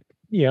that,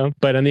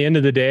 but on the end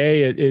of the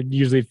day, it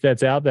usually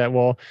fits out that,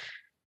 well,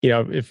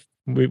 if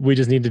we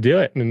just need to do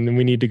it and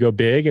we need to go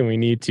big and we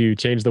need to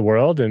change the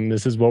world and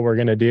this is what we're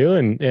going to do.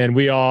 And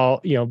we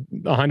all,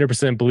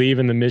 100% believe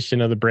in the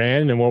mission of the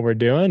brand and what we're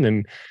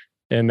doing.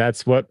 And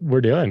that's what we're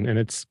doing. And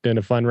it's been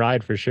a fun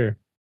ride for sure.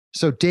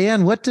 So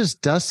Dan, what does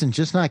Dustin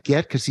just not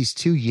get because he's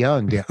too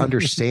young to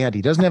understand?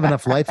 He doesn't have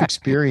enough life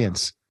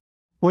experience.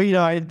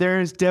 Well,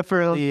 there's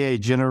definitely a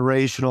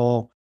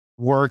generational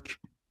work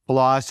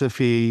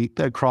philosophy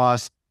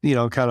across,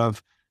 kind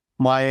of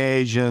my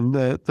age and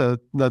the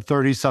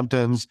 30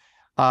 somethings.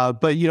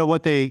 But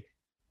what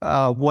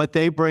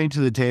they bring to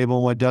the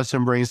table, what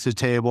Dustin brings to the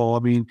table, I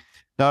mean,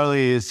 not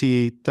only is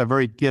he a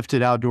very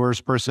gifted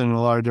outdoors person in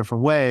a lot of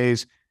different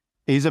ways,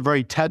 he's a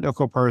very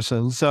technical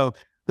person. So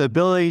the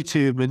ability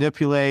to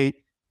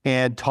manipulate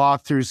and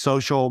talk through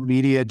social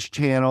media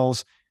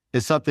channels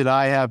is something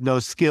I have no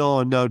skill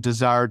and no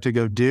desire to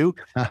go do.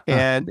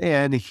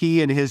 and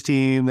he and his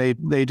team,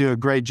 they do a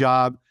great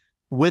job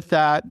with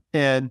that.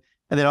 And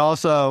then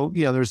also,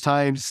 there's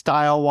times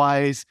style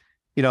wise,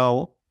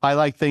 I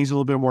like things a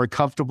little bit more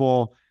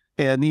comfortable.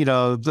 And,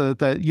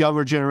 the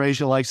younger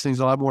generation likes things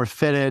a lot more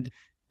fitted.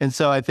 And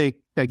so I think,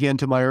 again,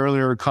 to my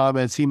earlier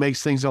comments, he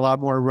makes things a lot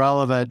more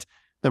relevant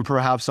than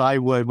perhaps I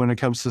would when it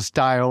comes to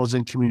styles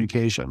and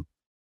communication.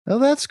 Oh,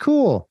 that's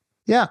cool.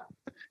 Yeah.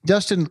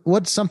 Dustin,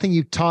 what's something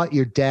you taught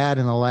your dad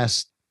in the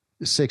last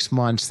 6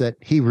 months that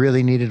he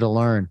really needed to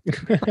learn?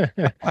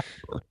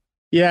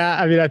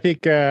 Yeah, I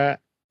think,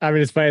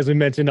 it's funny, as we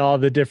mentioned, all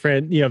the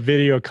different,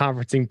 video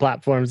conferencing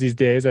platforms these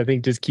days. I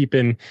think just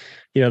keeping,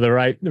 the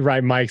right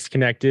mics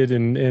connected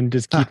and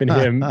just keeping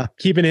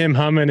him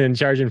humming and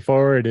charging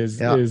forward is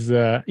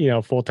a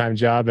full-time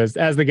job as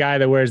the guy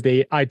that wears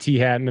the IT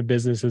hat in the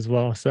business as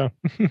well. So.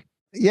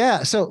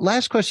 Yeah. So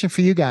last question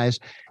for you guys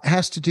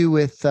has to do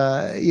with,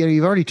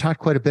 you've already talked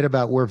quite a bit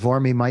about where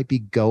Voormi might be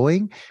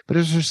going, but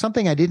is there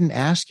something I didn't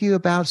ask you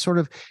about, sort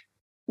of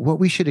what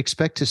we should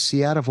expect to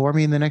see out of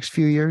Voormi in the next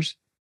few years?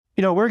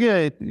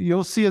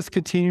 You'll see us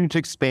continue to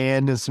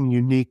expand in some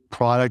unique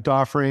product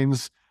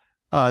offerings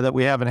that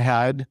we haven't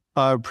had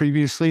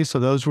previously. So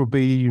those will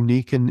be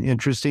unique and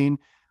interesting.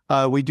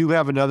 We do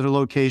have another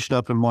location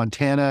up in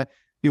Montana.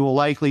 You will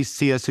likely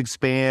see us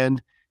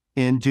expand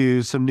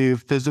into some new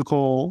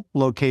physical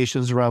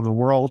locations around the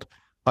world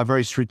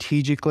very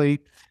strategically.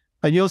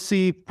 And you'll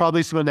see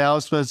probably some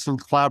announcements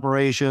and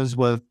collaborations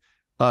with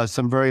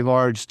some very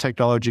large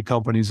technology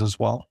companies as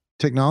well.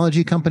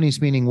 Technology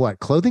companies meaning what?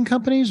 Clothing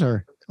companies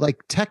or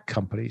like tech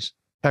companies?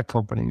 Tech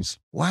companies.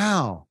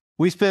 Wow.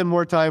 We spend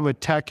more time with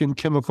tech and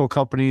chemical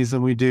companies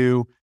than we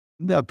do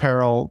the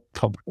apparel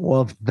companies.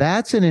 Well,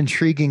 that's an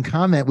intriguing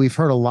comment. We've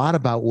heard a lot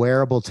about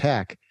wearable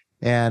tech,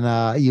 and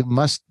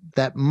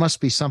that must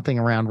be something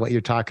around what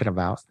you're talking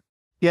about.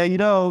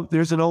 Yeah,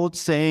 there's an old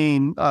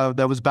saying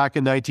that was back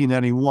in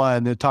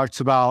 1991 that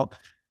talks about,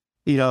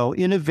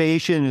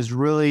 innovation is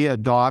really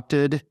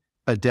adapted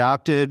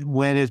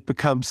when it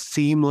becomes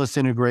seamless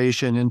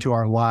integration into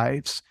our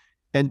lives.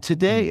 And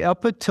today,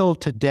 up until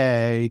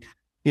today,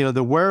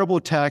 the wearable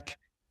tech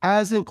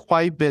hasn't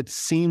quite been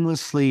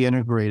seamlessly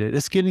integrated.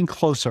 It's getting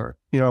closer,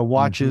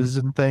 watches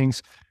and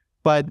things.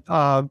 But,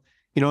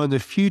 in the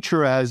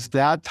future, as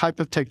that type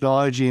of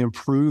technology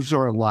improves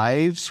our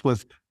lives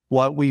with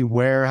what we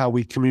wear, how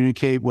we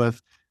communicate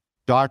with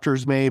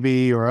doctors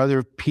maybe, or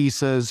other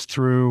pieces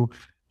through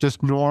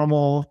just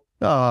normal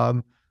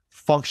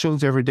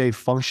functions, everyday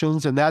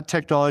functions, and that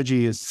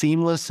technology is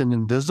seamless and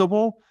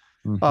invisible,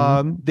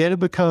 then it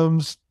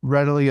becomes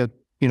readily,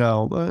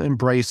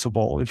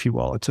 embraceable, if you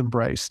will. It's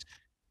embraced.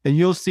 And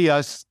you'll see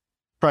us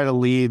try to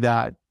lead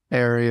that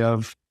area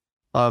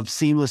of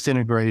seamless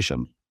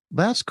integration.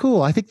 That's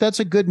cool. I think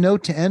that's a good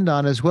note to end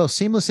on as well.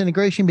 Seamless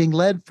integration being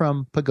led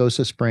from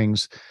Pagosa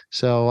Springs.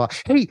 So,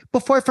 hey,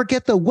 before I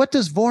forget though, what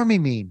does Voormi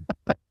mean?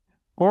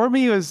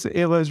 Voormi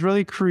was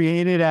really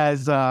created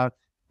as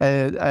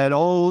an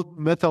old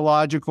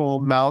mythological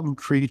mountain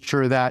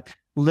creature that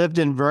lived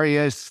in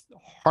various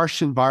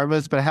harsh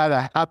environments, but had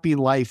a happy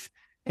life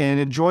and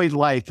enjoyed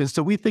life. And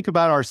so we think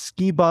about our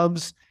ski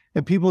bums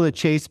and people that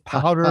chase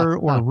powder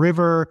or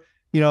river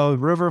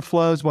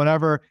flows,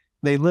 whatever.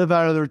 They live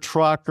out of their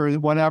truck or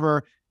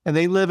whatever, and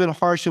they live in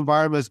harsh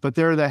environments, but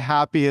they're the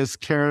happiest,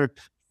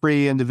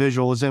 carefree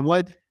individuals. And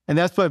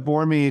that's what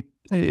Voormi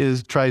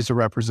tries to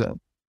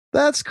represent.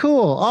 That's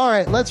cool. All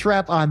right, let's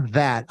wrap on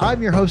that.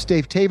 I'm your host,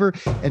 Dave Tabor,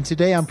 and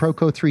today on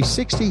Proco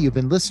 360, you've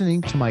been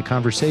listening to my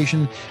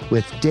conversation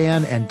with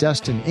Dan and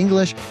Dustin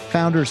English,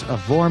 founders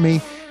of Voormi.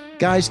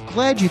 Guys,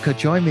 glad you could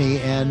join me,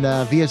 and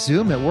via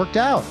Zoom, it worked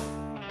out.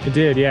 It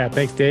did, yeah.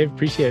 Thanks, Dave.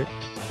 Appreciate it.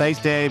 Thanks,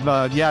 Dave.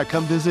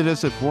 Come visit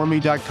us at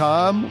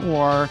Voormi.com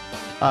or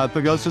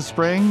Pagosa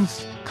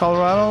Springs,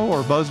 Colorado,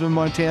 or Bozeman,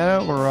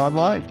 Montana, or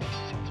online.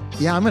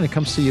 Yeah, I'm going to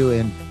come see you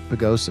in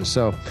Pagosa.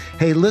 So,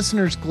 hey,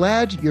 listeners,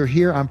 glad you're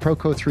here on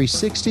Proco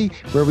 360,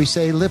 where we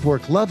say live,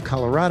 work, love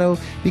Colorado,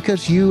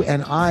 because you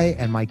and I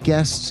and my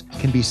guests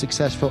can be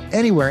successful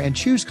anywhere and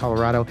choose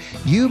Colorado.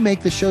 You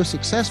make the show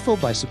successful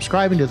by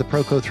subscribing to the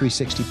Proco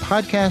 360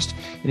 podcast.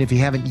 And if you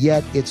haven't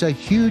yet, it's a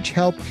huge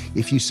help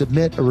if you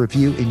submit a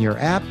review in your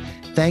app.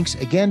 Thanks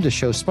again to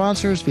show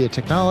sponsors Via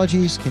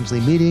Technologies, Kinsley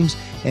Meetings,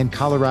 and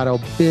Colorado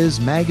Biz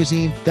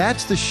Magazine.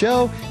 That's the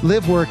show.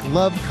 Live, work,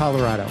 love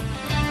Colorado.